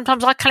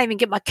 sometimes I can't even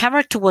get my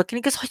camera to work. And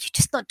he goes, oh, you're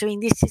just not doing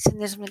this, and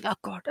this. I'm like, oh,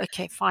 God,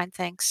 okay, fine,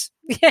 thanks.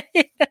 They've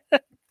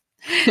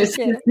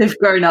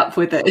grown up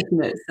with it,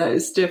 isn't it? So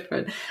it's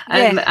different.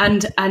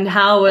 And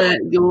how are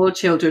your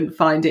children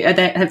finding it?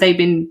 Have they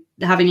been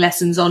having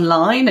lessons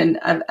online, and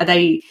are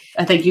they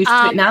used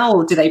to it now,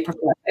 or do they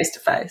prefer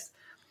face-to-face?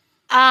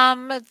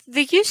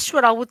 They're used to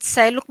it, I would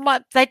say. Look,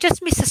 they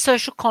just miss the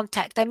social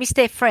contact. They miss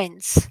their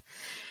friends.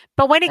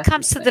 But when it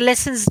comes to the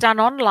lessons done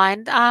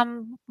online,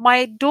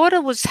 my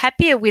daughter was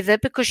happier with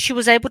it because she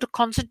was able to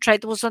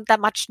concentrate. There wasn't that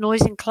much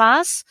noise in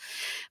class.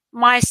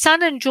 My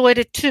son enjoyed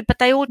it too, but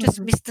they all just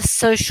missed the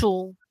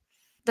social,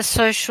 just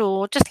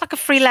like a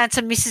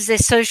freelancer misses their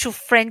social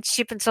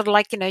friendship and sort of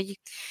like, you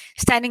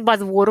standing by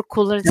the water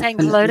cooler and saying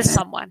hello to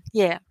someone.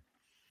 Yeah.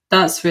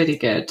 That's really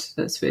good.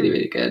 That's really,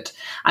 really good.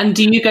 And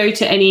do you go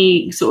to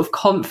any sort of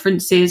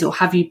conferences, or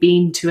have you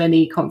been to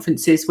any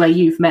conferences where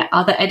you've met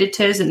other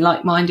editors and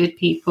like-minded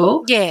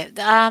people? Yeah,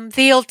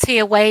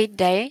 VLT Away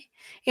Day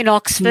in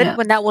Oxford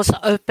when that was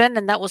open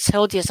and that was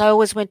held. Yes, I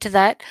always went to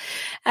that.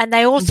 And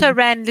they also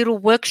ran little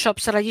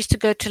workshops that I used to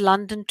go to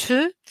London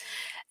to.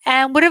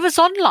 And whatever's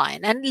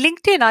online. And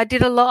LinkedIn, I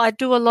did not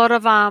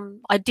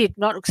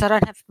because I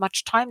don't have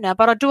much time now,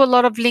 but I do a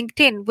lot of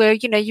LinkedIn where,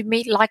 you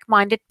meet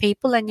like-minded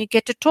people and you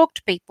get to talk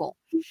to people.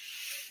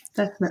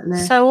 Definitely.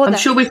 So I'm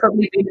sure we've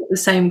probably been at the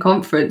same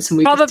conference and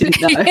we just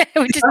didn't know. Yeah,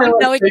 we just didn't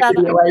know each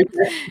other.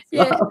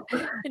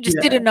 We just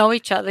didn't know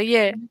each other,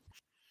 yeah.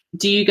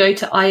 Do you go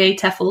to IA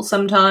TEFL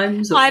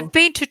sometimes? Or? I've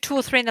been to 2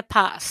 or 3 in the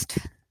past.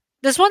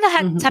 There's one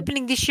that's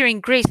happening this year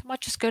in Greece. I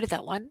might just go to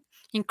that one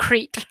in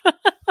Crete.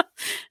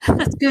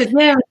 That's good.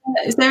 Yeah.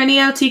 Is there an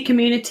ELT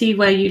community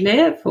where you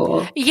live?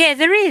 Or? Yeah,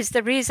 there is.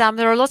 There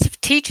are lots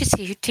of teachers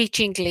here who teach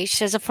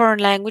English as a foreign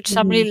language, so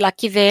I'm really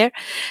lucky there.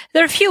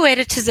 There are a few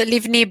editors that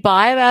live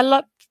nearby. A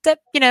lot that,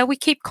 we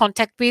keep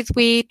contact with.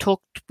 We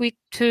talk to,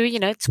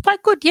 it's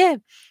quite good, yeah.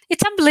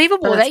 It's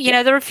unbelievable that,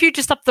 there are a few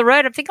just up the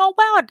road. I'm thinking, oh,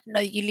 wow, I didn't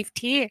know you lived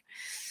here.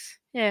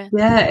 Yeah.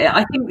 Yeah,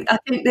 I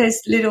think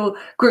there's little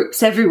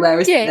groups everywhere,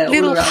 isn't there?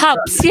 Little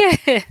hubs.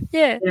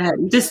 Yeah.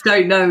 You just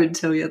don't know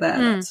until you're there.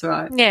 That's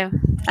right. Yeah.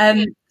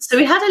 So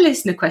we had a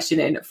listener question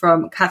in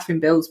from Catherine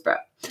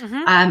Billsborough,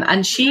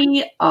 and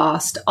she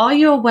asked, are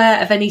you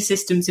aware of any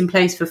systems in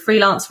place for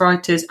freelance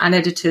writers and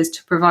editors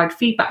to provide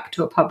feedback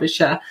to a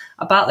publisher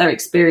about their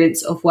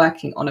experience of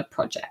working on a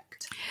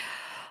project?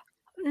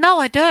 No,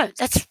 I don't.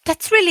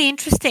 That's really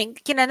interesting.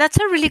 That's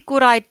a really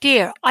good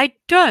idea. I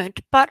don't,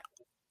 but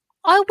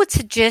I would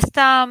suggest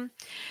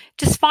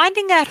just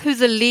finding out who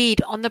the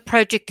lead on the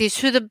project is,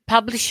 who the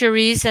publisher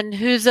is, and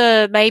who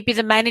maybe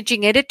the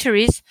managing editor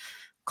is,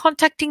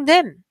 contacting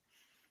them.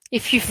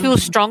 If you feel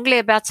strongly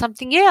about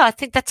something, I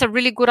think that's a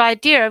really good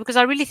idea because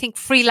I really think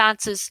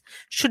freelancers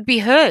should be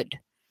heard.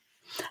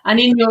 And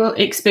in your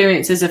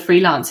experience as a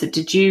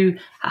freelancer,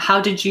 how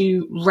did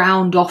you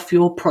round off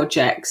your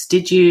projects?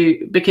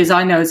 Because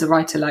I know as a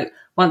writer, like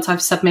once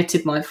I've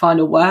submitted my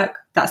final work,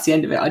 that's the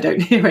end of it. I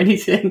don't hear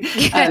anything.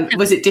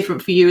 Was it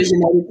different for you as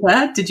an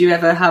editor? Did you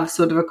ever have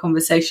sort of a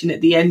conversation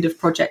at the end of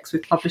projects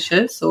with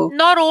publishers? Or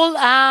not all.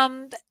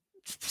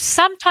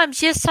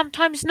 Sometimes yes,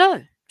 sometimes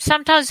no.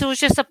 Sometimes it was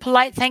just a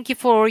polite thank you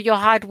for your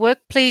hard work.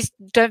 Please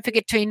don't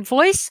forget to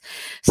invoice.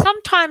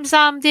 Sometimes,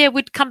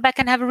 we'd come back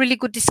and have a really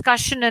good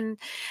discussion and,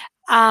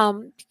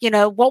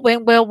 what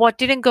went well, what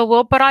didn't go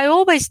well. But I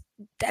always,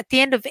 at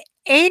the end of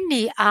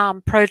any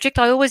project,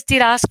 I always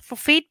did ask for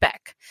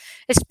feedback,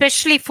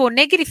 especially for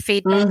negative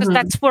feedback, because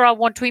that's where I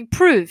want to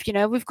improve.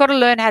 We've got to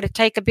learn how to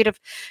take a bit of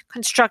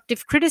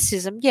constructive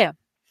criticism. Yeah.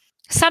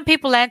 Some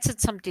people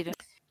answered, some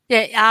didn't.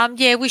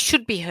 Yeah. We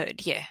should be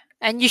heard. Yeah.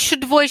 And you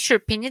should voice your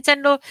opinions.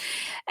 And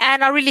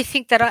I really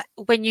think that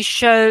when you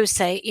show,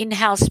 say,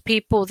 in-house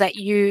people that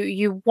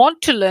you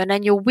want to learn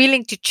and you're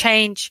willing to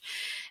change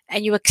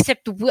and you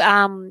accept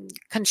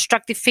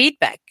constructive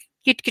feedback,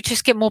 you'd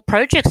just get more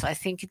projects, I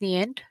think, in the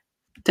end.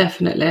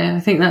 Definitely. I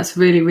think that's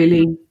really,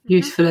 really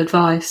useful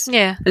advice.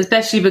 Yeah.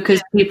 Especially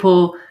because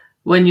people,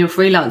 when you're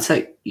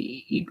freelancer,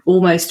 you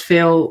almost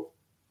feel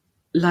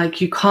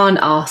like you can't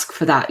ask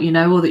for that,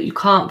 or that you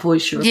can't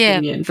voice your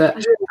opinion.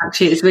 But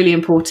actually, it's really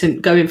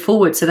important going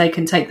forward so they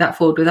can take that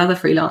forward with other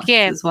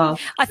freelancers as well.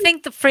 I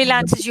think the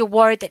freelancers, you're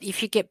worried that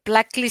if you get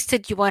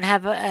blacklisted, you won't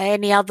have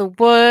any other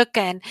work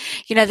and,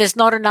 there's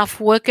not enough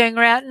work going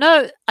around.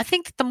 No, I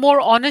think that the more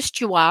honest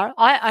you are,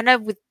 I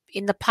know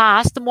in the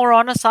past, the more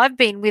honest I've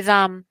been with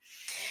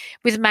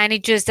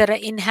managers that are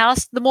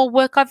in-house, the more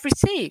work I've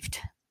received.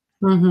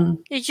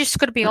 Mm-hmm. You just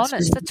got to be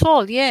honest. That's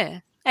all,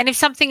 yeah. And if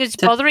something is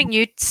bothering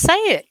you, say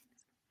it.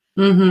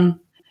 Mm-hmm.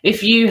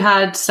 If you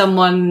had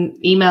someone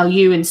email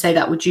you and say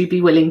that, would you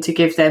be willing to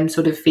give them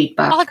sort of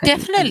feedback? Oh,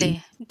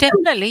 definitely.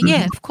 Definitely.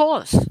 Yeah, of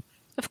course.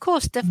 Of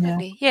course,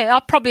 definitely. Yeah,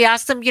 I'll probably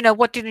ask them,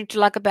 what didn't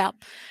you like about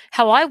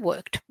how I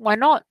worked? Why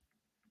not?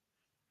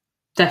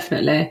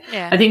 Definitely.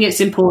 Yeah. I think it's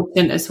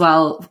important as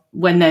well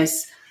when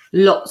there's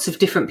lots of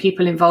different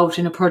people involved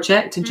in a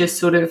project and just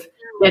sort of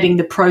getting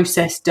the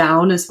process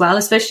down as well,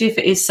 especially if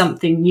it is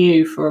something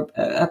new for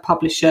a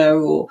publisher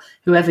or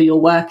whoever you're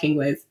working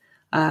with.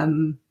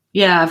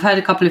 I've heard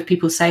a couple of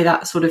people say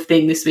that sort of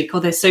thing this week. Oh,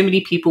 there's so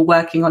many people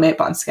working on it,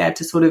 but I'm scared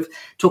to sort of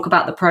talk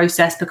about the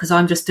process because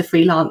I'm just a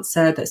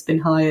freelancer that's been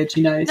hired,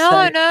 No.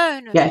 Yeah,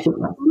 I think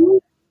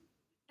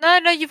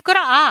No, you've got to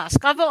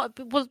ask.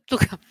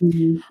 Look,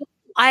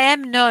 I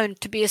am known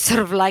to be a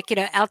sort of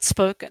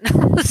outspoken.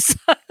 So,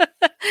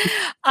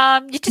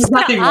 you just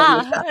got to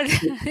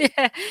ask.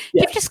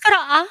 You've just got to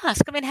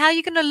ask. I mean, how are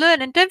you going to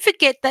learn? And don't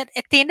forget that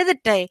at the end of the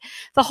day,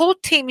 the whole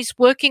team is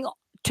working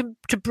to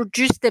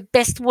produce their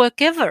best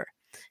work ever.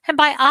 And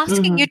by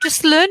asking, you're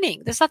just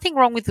learning. There's nothing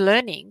wrong with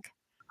learning.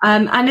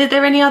 And are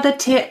there any other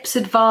tips,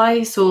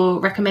 advice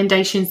or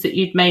recommendations that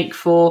you'd make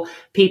for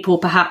people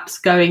perhaps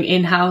going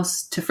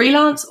in-house to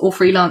freelance or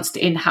freelance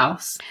to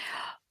in-house?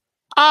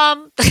 I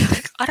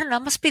don't know.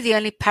 It must be the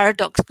only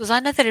paradox because I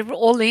know that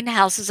all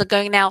in-houses are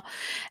going now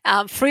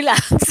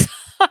freelance.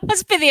 I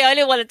must be the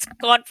only one that's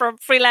gone from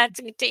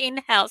freelancing to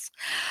in-house.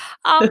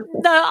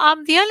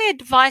 The only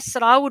advice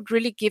that I would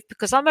really give,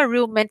 because I'm a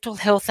real mental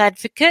health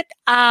advocate,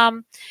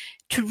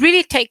 to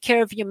really take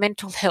care of your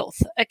mental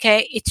health,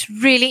 okay? It's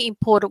really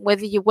important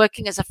whether you're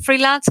working as a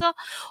freelancer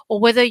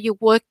or whether you're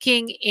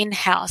working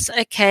in-house,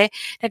 okay?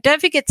 Now, don't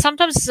forget,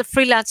 sometimes as a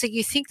freelancer,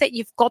 you think that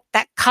you've got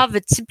that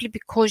covered simply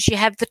because you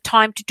have the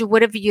time to do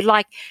whatever you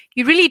like.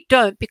 You really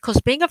don't,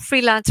 because being a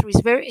freelancer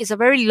is a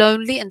very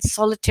lonely and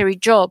solitary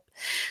job.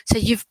 So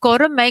you've got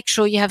to make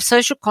sure you have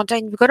social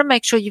contact. You've got to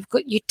make sure you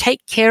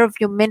take care of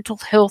your mental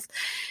health,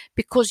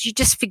 because you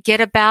just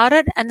forget about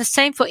it. And the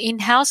same for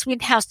in-house. We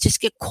in-house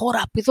just get caught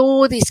up with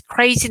all this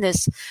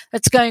craziness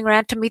that's going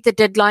around to meet the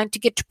deadline, to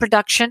get to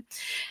production.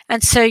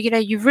 And so,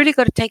 you've really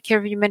got to take care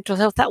of your mental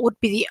health. That would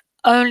be the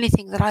only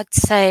thing that I'd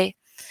say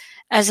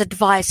as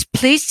advice.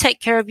 Please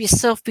take care of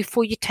yourself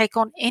before you take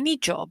on any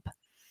job,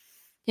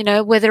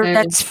 whether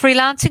that's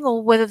freelancing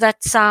or whether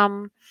that's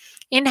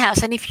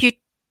in-house. And if you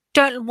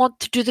don't want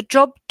to do the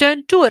job,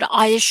 don't do it.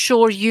 I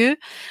assure you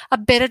a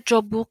better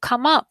job will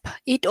come up.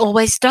 It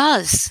always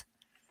does.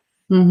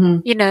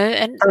 Mm-hmm.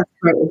 And that's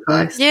great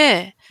advice.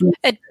 Yeah.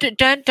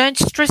 Don't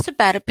stress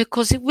about it,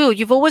 because it will.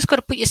 You've always got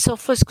to put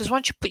yourself first, because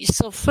once you put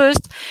yourself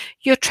first,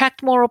 you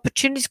attract more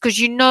opportunities, because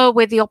you know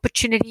where the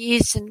opportunity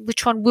is and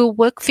which one will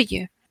work for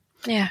you.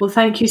 Yeah. Well,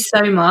 thank you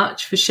so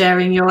much for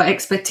sharing your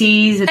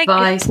expertise,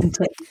 advice and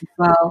tips as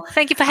well.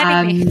 Thank you for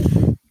having me.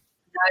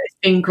 It's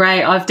been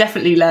great. I've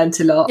definitely learned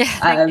a lot.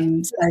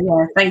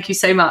 Thank you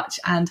so much,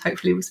 and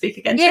hopefully we'll speak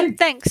again soon.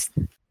 Thanks.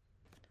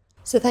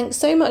 So thanks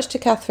so much to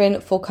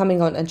Catherine for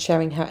coming on and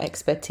sharing her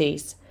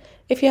expertise.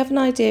 If you have an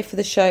idea for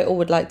the show or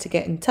would like to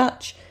get in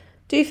touch,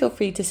 do feel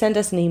free to send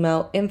us an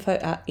email,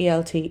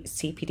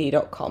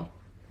 info@eltcpd.com.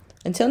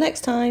 Until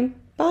next time,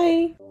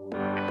 bye.